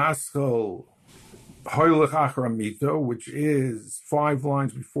Divrei Amaschel, Hoylech Achar Amito, which is 5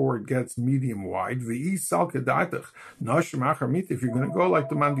 lines before it gets medium wide, V'I Salka Datach, Nashim Achar Mita, if you're going to go like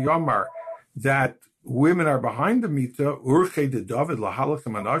the Mandi Yomar, that women are behind the Mita, Urche de David,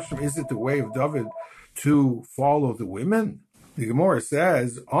 Lahalachem Anashim, is it the way of David to follow the women? The Gemara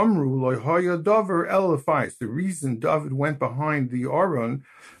says, Amru Loihoya Dover Elefais. The reason David went behind the Aron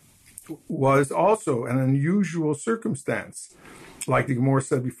was also an unusual circumstance. Like the Gemara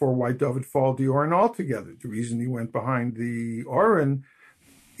said before, why David followed the Aron altogether. The reason he went behind the Aron,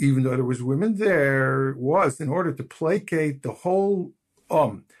 even though there was women there, was in order to placate the whole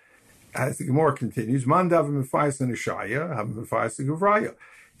As the Gemara continues, Man David Mephias and Ishaya, have Mephias and Gavraya.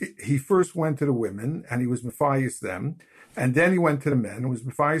 He first went to the women, and he was Mephias them, and then he went to the men and was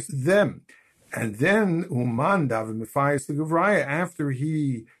Mephias them. And then Uman David Mephias the Gavraya, after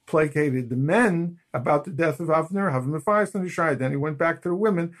he placated the men about the death of Avner, have Mephias and Ishai. Then he went back to the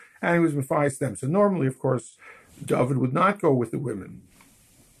women and he was Mephias them. So normally, of course, David would not go with the women.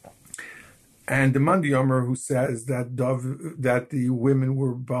 And the Mandi Yomer, who says that the women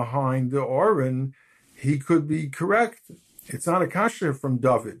were behind the Aron, he could be correct. It's not a kasha from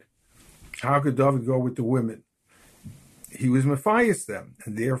David. How could David go with the women? He was Mephias them,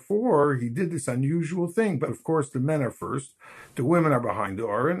 and therefore he did this unusual thing. But of course, the men are first, the women are behind the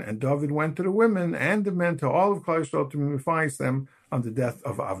Aron, and David went to the women and the men, to all of Klal Yisrael, to Mephias them on the death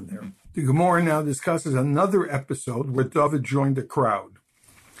of Avner. The Gemara now discusses another episode where David joined the crowd,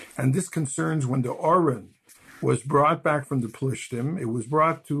 and this concerns when the Aron was brought back from the Plishtim. It was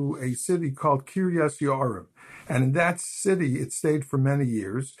brought to a city called Kiryas Yearim, and in that city it stayed for many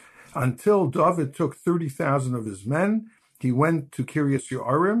years until David took 30,000 of his men. He went to Kiryas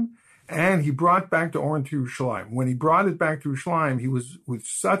Yearim, and he brought back the Aron to Yerushalayim. When he brought it back to Yerushalayim, he was with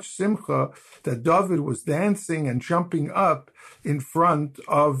such simcha that David was dancing and jumping up in front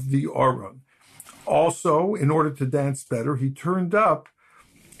of the Aron. Also, in order to dance better, he turned up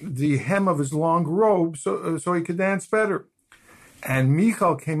the hem of his long robe so he could dance better. And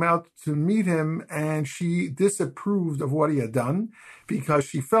Michal came out to meet him, and she disapproved of what he had done because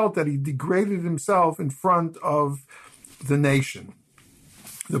she felt that he degraded himself in front of the nation.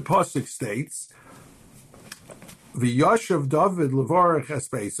 The pasuk states, "V'yashav David levarach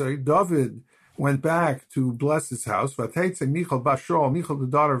espeisai." David went back to bless his house. V'teitze Michal bas Shaul. Michal, the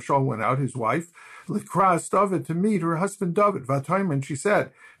daughter of Shaul, went out, his wife, l'kras David, to meet her husband David. V'tayim, and she said,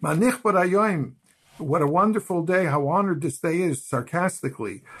 "Manichbad hayoim." What a wonderful day! How honored this day is!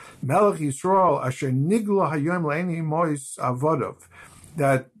 Sarcastically, Melech Yisrael asher nigla hayom le'eni mois avodov.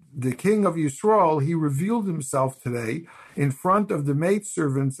 That the king of Yisrael, he revealed himself today in front of the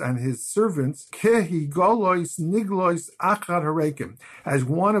maidservants and his servants, kehi golois niglois achad harekim, as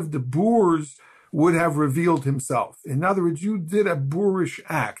one of the boors would have revealed himself. In other words, you did a boorish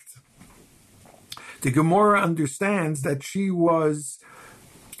act. The Gemara understands that she was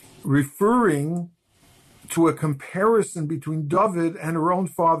referring to a comparison between David and her own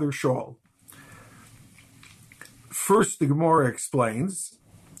father Shaul. First, the Gemara explains,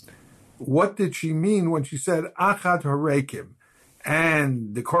 what did she mean when she said Achad Harekim?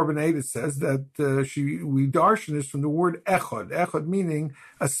 And the Korban Eidah says that we darshan this from the word Echad. Echad meaning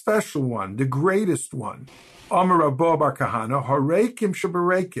a special one, the greatest one. Amar Abba Bar Kahana, Harekim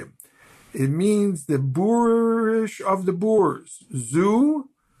Shabarekim. It means the boorish of the boors. Zu.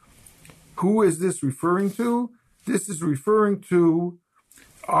 Who is this referring to? This is referring to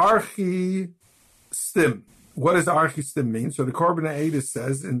Archi Stim. What does Archi Stim mean? So the Korban Eidah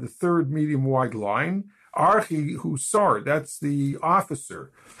says in the third medium-wide line, Archi Husar, that's the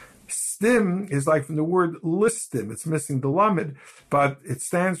officer. Stim is like from the word listim. It's missing the lamed, but it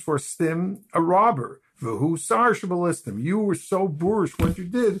stands for stim, a robber. V'husar shebalistim. You were so boorish what you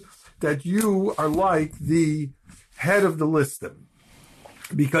did that you are like the head of the listim.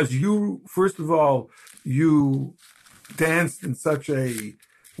 Because you, first of all, you danced in such a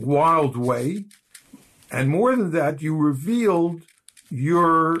wild way, and more than that, you revealed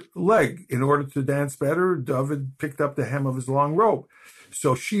your leg. In order to dance better, David picked up the hem of his long robe.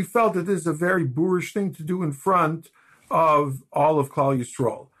 So she felt that this is a very boorish thing to do in front of all of Klal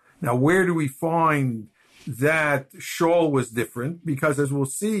Yisrael. Now, where do we find that Shaul was different? Because as we'll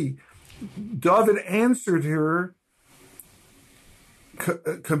see, David answered her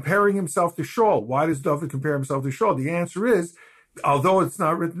comparing himself to Shaul. Why does David compare himself to Shaul? The answer is, although it's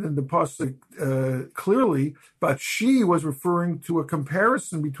not written in the pasuk clearly, but she was referring to a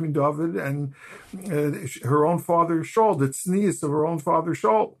comparison between David and her own father Shaul, the tznius of her own father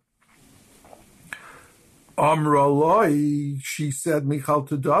Shaul. Amraloi, she said, Michal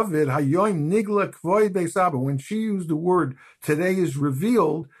to David, Hayoim nigla kvoi beisaba. When she used the word today is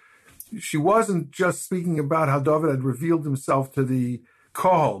revealed, she wasn't just speaking about how David had revealed himself to the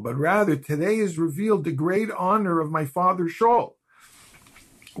Kohol, but rather today is revealed the great honor of my father Shaul.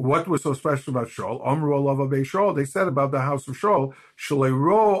 What was so special about Shaul? Amru alav abei Shaul. They said about the house of Shaul,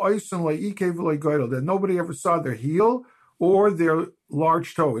 that nobody ever saw their heel or their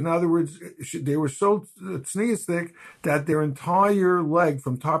large toe. In other words, they were so tzniistic that their entire leg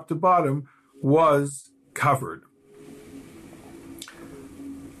from top to bottom was covered.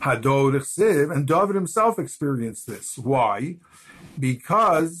 Hadod Chsiv, and David himself experienced this. Why?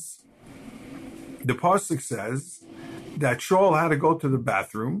 Because the pasuk says that Shaul had to go to the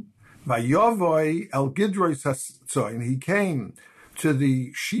bathroom. Vayavoy el gidrois hasoin. He came to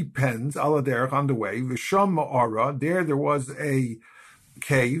the sheep pens, aladerech, on the way. V'sham ma'ara. There was a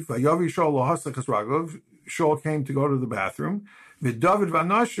cave. Vayavi Shaul lahasach ragov. Shaul came to go to the bathroom. V'David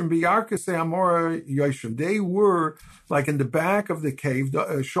v'Anashim b'yarkasei amora yoshim. They were like in the back of the cave.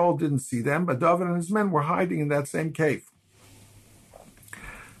 Shaul didn't see them, but David and his men were hiding in that same cave.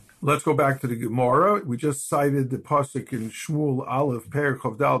 Let's go back to the Gemara. We just cited the pasuk in Shmuel Aleph Perek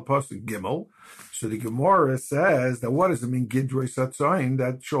Chavdal pasuk Gimel. So the Gemara says that what does it mean? Gidroi Satzayin,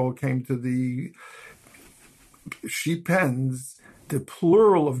 that Shaul came to the sheep pens. The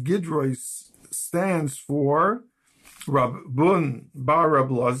plural of Gidroi stands for Rabbun Bar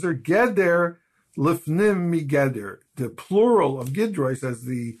Rab Lazar Geder Lifnim Mi Geder. The plural of Gidroi, as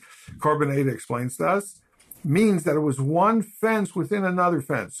the Carbonate explains to us, means that it was one fence within another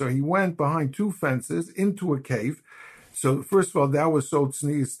fence. So he went behind two fences into a cave. So first of all, that was so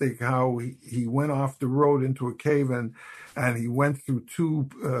tzniistic how he went off the road into a cave and he went through two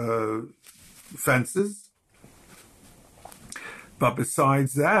fences. But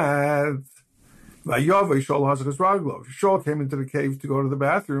besides that, Shaul came into the cave to go to the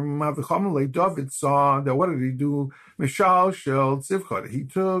bathroom. David saw that, what did he do? Mishal shel tzivchad. He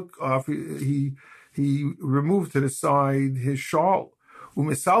took off, he removed to the side his shawl,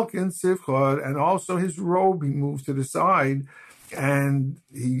 umisalkin sivchad, and also his robe he moved to the side, and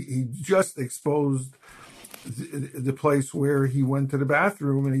he just exposed the place where he went to the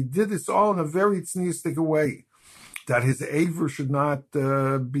bathroom, and he did this all in a very tzniistic way, that his aver should not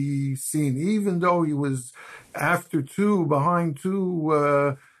be seen, even though he was behind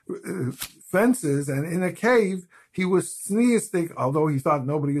two fences and in a cave. He was tzniistic, although he thought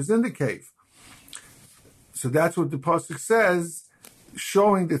nobody was in the cave. So that's what the pasuk says,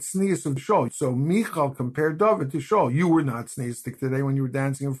 showing the tznius of Shaul. So Michal compared David to Shaul. You were not tzniistic today when you were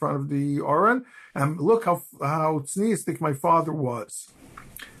dancing in front of the Aron, and look how tzniistic my father was.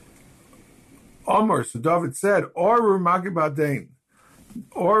 Omar, so David said, Or Magibadein,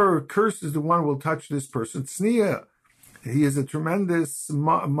 or curse is the one who will touch this person. Tzniya, he is a tremendous,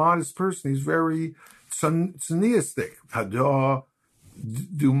 modest person. He's very tzniistic. Hadah,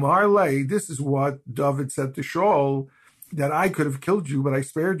 Dumarle, this is what David said to Shaul, that I could have killed you, but I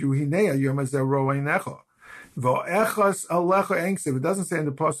spared you. It doesn't say in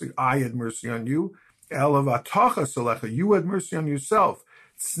the pasuk, I had mercy on you. You had mercy on yourself.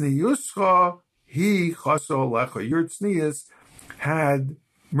 Your tznius had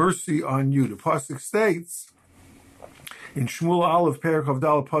mercy on you. The pasuk states in Shmuel Aleph Perek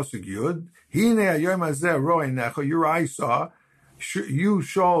Chavdal pasuk Yud, your eyes saw. You,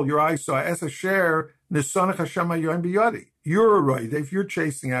 Shaul, your eyes saw, Es Asher Nisanach Hashem Hayoim Biyadi. You're right. If you're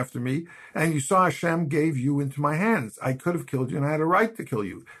chasing after me, and you saw Hashem gave you into my hands, I could have killed you, and I had a right to kill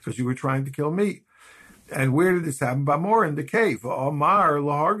you, because you were trying to kill me. And where did this happen? Bamor, in the cave. Omar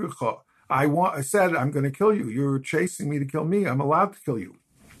Lahargacha. I said, I'm going to kill you. You're chasing me to kill me. I'm allowed to kill you.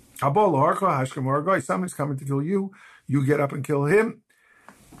 Somebody's coming to kill you. You get up and kill him.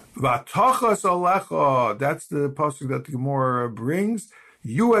 That's the pasuk that the Gemara brings.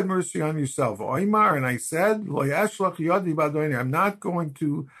 You had mercy on yourself. Oimar, and I said, I'm not going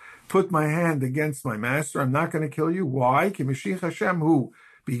to put my hand against my master. I'm not going to kill you. Why?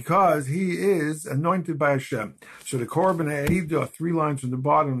 Because he is anointed by Hashem. So the Korban Eidah, 3 lines from the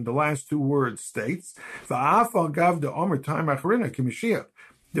bottom, the last 2 words states,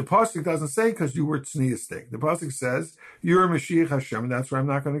 the pasuk doesn't say because you were tzniistic. The pasuk says you're a Mashiach Hashem, and that's why I'm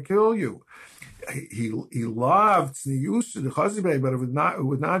not going to kill you. He loved tznius the chazibay, but it would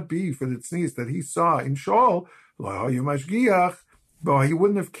not be for the tznius that he saw in Shaul. But he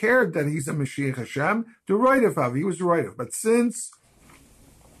wouldn't have cared that he's a Mashiach Hashem. The right of he was the right of. But since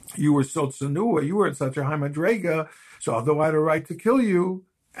you were so tzenua, you were in such a high madrega, so although I had a right to kill you,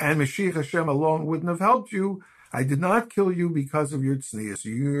 and Mashiach Hashem alone wouldn't have helped you, I did not kill you because of your tznius.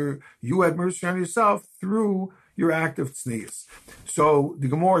 You had mercy on yourself through your act of tznius. So the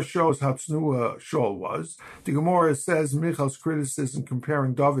Gemara shows how tznuah Shaul was. The Gemara says Michal's criticism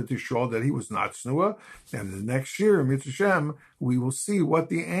comparing David to Shaul, that he was not tznuah. And the next year, Mitzvah Shem, we will see what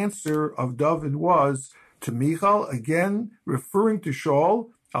the answer of David was to Michal, again referring to Shaul,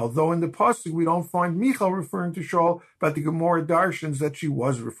 although in the pasuk we don't find Michal referring to Shaul, but the Gemara darshans that she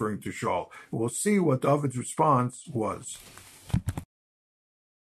was referring to Shaul. We'll see what David's response was.